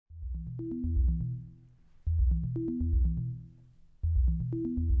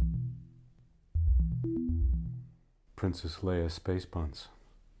Princess Leia space buns.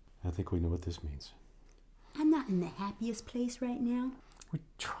 I think we know what this means. I'm not in the happiest place right now. We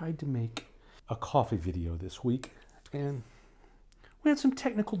tried to make a coffee video this week, and we had some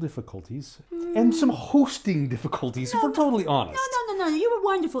technical difficulties and some hosting difficulties, if we're totally honest. No, you were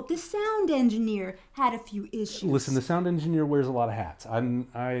wonderful. The sound engineer had a few issues. Listen, the sound engineer wears a lot of hats.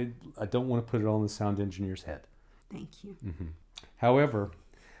 I don't want to put it all on the sound engineer's head. Thank you. However,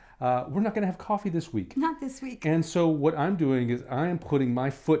 we're not going to have coffee this week. Not this week. And so what I'm doing is I am putting my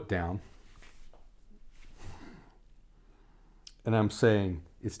foot down and I'm saying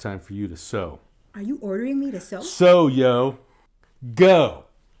it's time for you to sew. Are you ordering me to sew? Sew, yo. Go.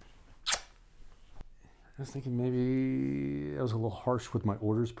 I was thinking maybe I was a little harsh with my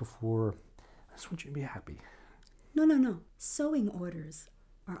orders before. I just want you to be happy. No. Sewing orders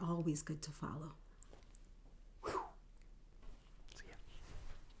are always good to follow. See ya.